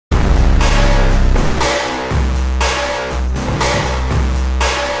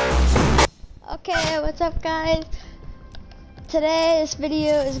What's up, guys? Today this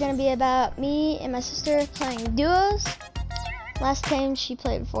video is gonna be about me and my sister playing duos. Last time she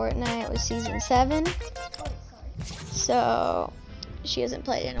played Fortnite was season 7. So she hasn't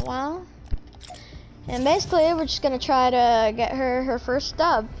played in a while. And basically we're just gonna try to get her first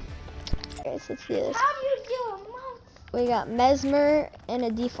dub. Okay, so let's do this. How do you do a mouse? We got Mesmer and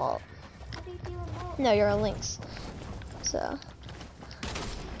a default. How do you do a mouse? No, you're on Lynx. So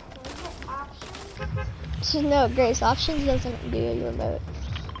no, Grace, options doesn't do your remote.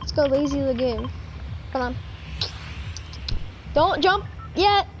 Let's go lazy lagoon. Come on. Don't jump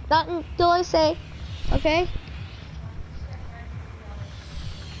yet. Not until I say. Okay?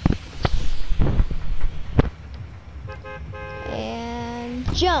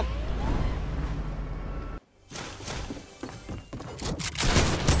 And jump.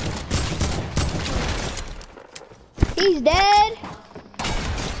 He's dead.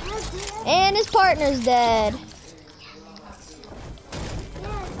 And his partner's dead.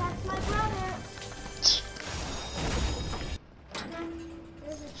 Yes, that's my brother.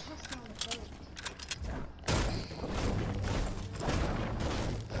 There's a chest on the boat.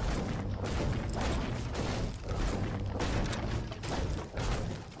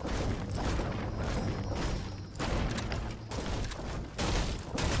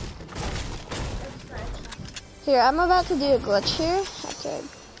 Here, I'm about to do a glitch here. After I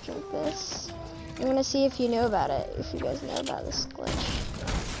drink this. I'm gonna see if you know about it, if you guys know about this glitch.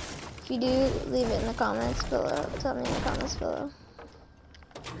 If you do, leave it in the comments below. Tell me in the comments below.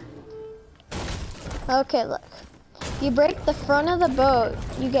 Okay, look. If you break the front of the boat,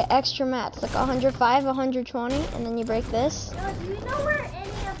 you get extra mats, like 105, 120, and then you break this. No, do you know where any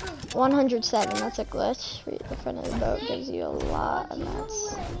of those 107, that's a glitch. The front of the boat gives you a lot of Do you know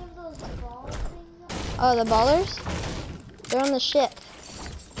mats. where any of those ball things Oh, the ballers? They're on the ship,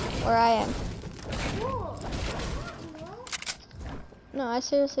 where I am. are? Cool. No, I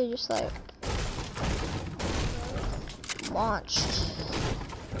seriously just like launched.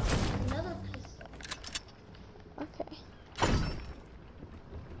 Another pistol. Okay.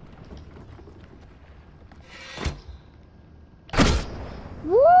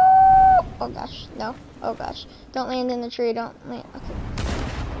 Woo! Oh gosh, no. Oh gosh. Don't land in the tree, don't land. Okay.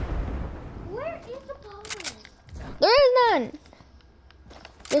 Where is the ballers? There is none!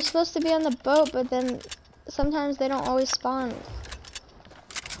 They're supposed to be on the boat, but then sometimes they don't always spawn.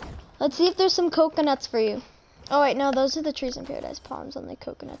 Let's see if there's some coconuts for you. Oh wait, no, those are the trees in Paradise Palms, only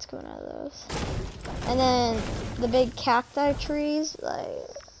coconuts coming out of those. And then the big cacti trees, like,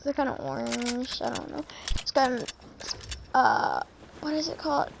 they're kind of orange, I don't know. It's got, what is it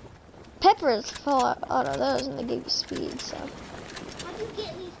called? Peppers fall out of those and they give you speed, so. How do you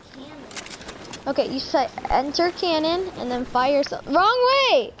get these cannons? Okay, you say enter cannon and then fire yourself. Wrong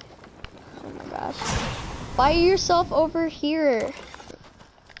way! Oh my gosh. Fire yourself over here. I'm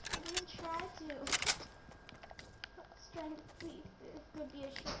gonna try to. Let's try to see if there could be a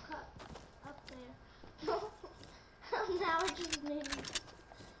shortcut up there. Now I just made it.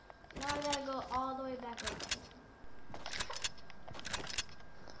 Now I gotta go all the way back up.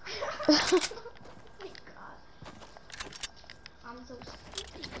 Oh my god. I'm so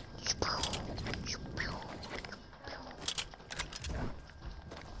stupid.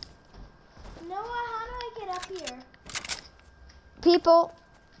 Noah, how do I get up here? People.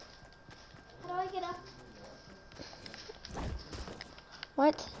 How do I get up?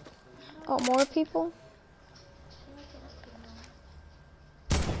 What? Oh, more people?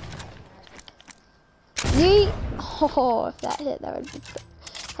 Yeet! Oh, if that hit, that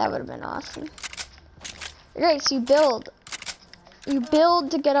would have been awesome. Grace, you build. You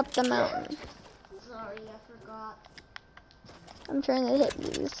build to get up the mountain. Sorry, I forgot. I'm trying to hit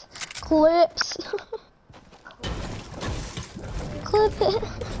these clips. Clip it.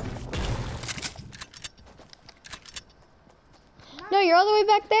 No, you're all the way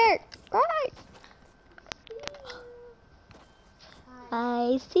back there. Right.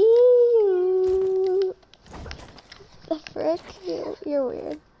 I see you. The frick? You're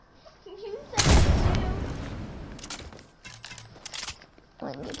weird. You said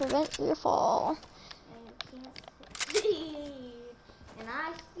When you prevent your fall. and you can't see. And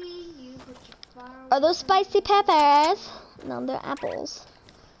I see you, but you're far away. Are those spicy peppers? No, they're apples.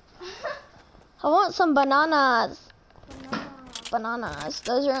 I want some bananas. Bananas.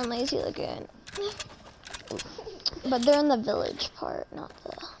 Those are in Lazy Lagoon. But they're in the village part, not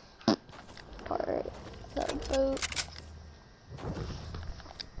the part, the boat.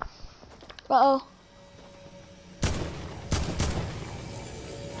 Uh-oh.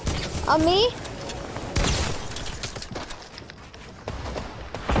 On me?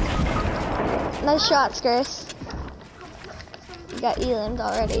 Nice shots, Grace. You got elimed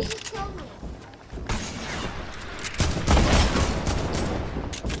already. Just killed me.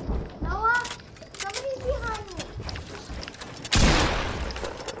 Noah, somebody's behind me.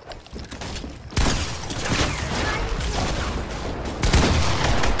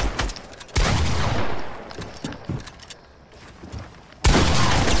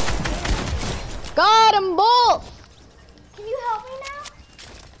 Got 'em both! Can you help me now?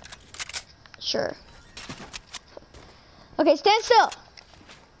 Sure. Okay, stand still.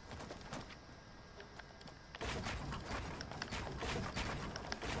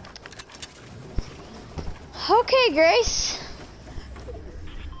 Okay, Grace.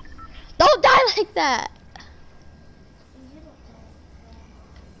 Don't die like that. You don't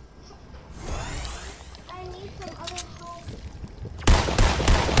know. I need some other help.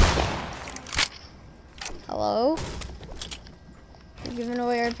 Hello? You're giving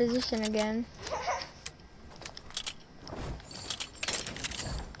away our position again.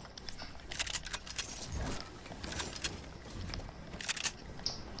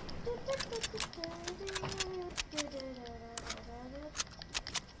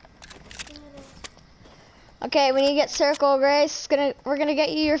 Okay, when you get circle, Grace, we're gonna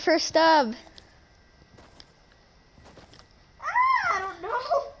get you your first stub. I don't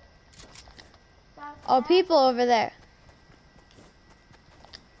know. Oh, people over there.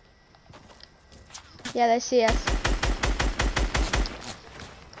 Yeah, they see us.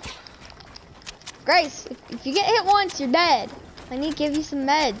 Grace, if you get hit once, you're dead. I need to give you some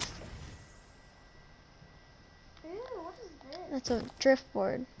meds. Ew, what is this? That's a drift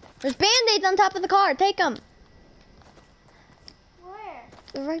board. There's band-aids on top of the car. Take them. Where?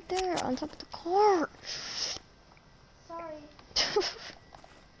 They're right there on top of the car. Sorry.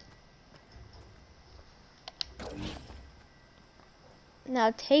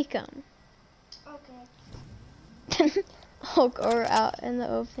 Now take them. Okay. Or out in the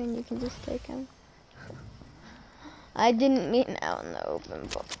open, you can just take them. I didn't mean out in the open,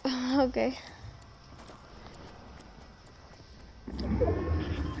 but okay.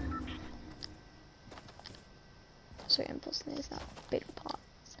 So impulse sneeze, not big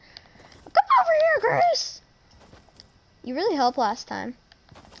pots. Come over here, Grace! You really helped last time.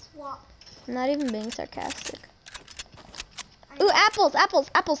 Swap. I'm not even being sarcastic. I Ooh, know. apples, apples,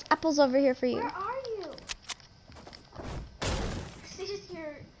 apples, apples over here for you. Where are you? See,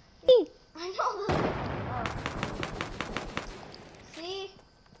 you're... Eee. I know the... Oh. See?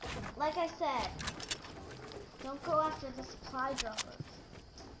 Like I said, don't go after the supply droppers.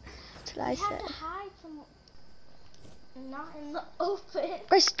 That's what I You have said. to hide somewhere. Not in the open.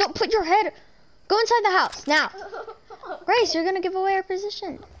 Grace, don't put your head. Go inside the house now. Grace, you're gonna give away our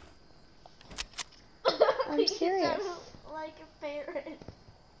position. I'm You serious. sound like a parrot.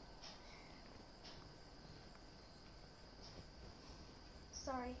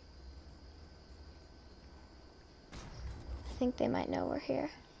 Sorry. I think they might know we're here.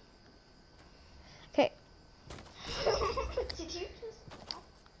 Okay, Did you just...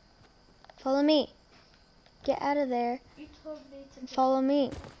 follow me. Get out of there. You told me to... Follow me.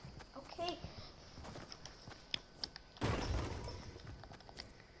 Okay.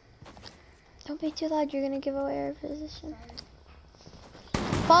 Don't be too loud. You're gonna give away our position.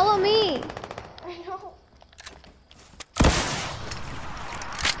 Sorry. Follow me. I know.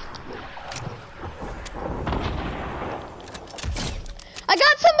 I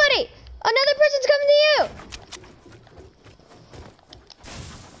got somebody. Another person's coming to you.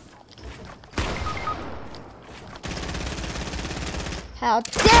 How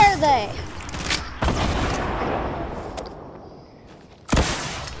dare they?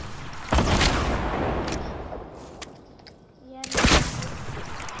 Yeah.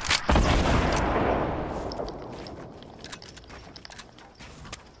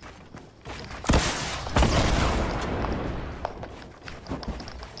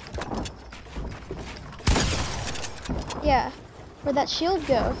 Yeah. Where'd that shield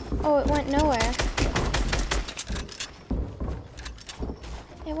go? Oh, it went nowhere.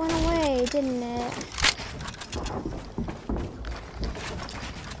 It went away, didn't it?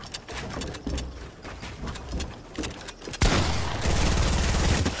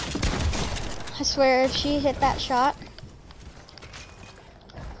 I swear, if she hit that shot,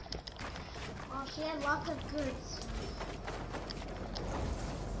 Oh, she had lots of goods.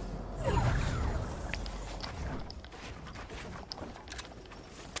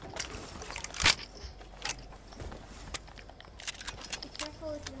 Be careful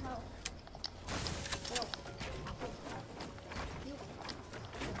with your health.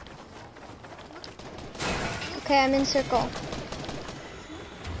 okay, I'm in circle.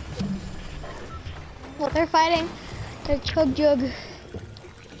 Well, they're fighting. They're chug jug.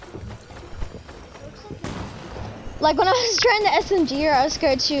 Like when I was trying to SMG her, I was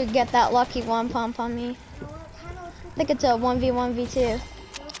scared she would get that lucky one pump on me. I think it's a 1v1v2.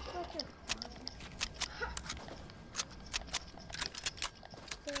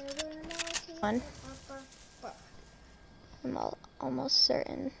 One. I'm almost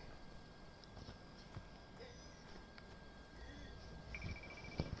certain.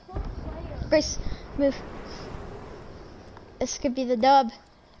 Brace, move. This could be the dub.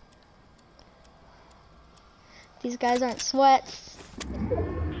 These guys aren't sweats.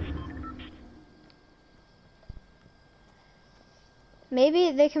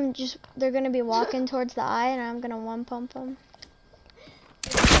 Maybe they can just, they're gonna be walking towards the eye and I'm gonna one pump them.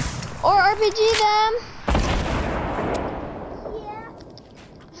 Or RPG them. Yeah.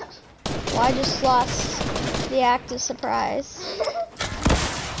 Well, I just lost the act of surprise.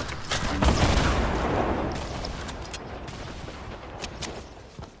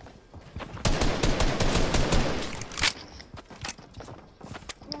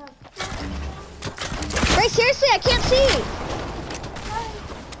 Ray, seriously, I can't see.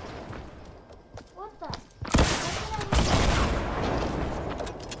 What the?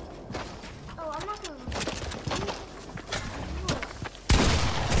 Oh, I'm not gonna.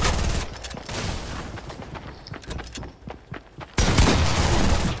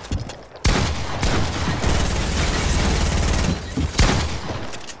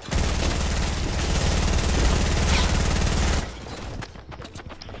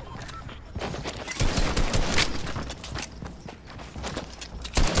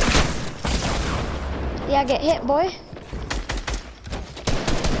 Yeah, get hit, boy.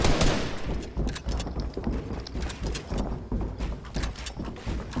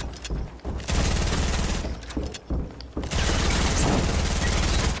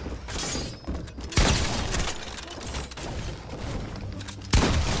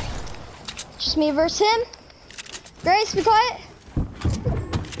 Just me versus him. Grace, be quiet.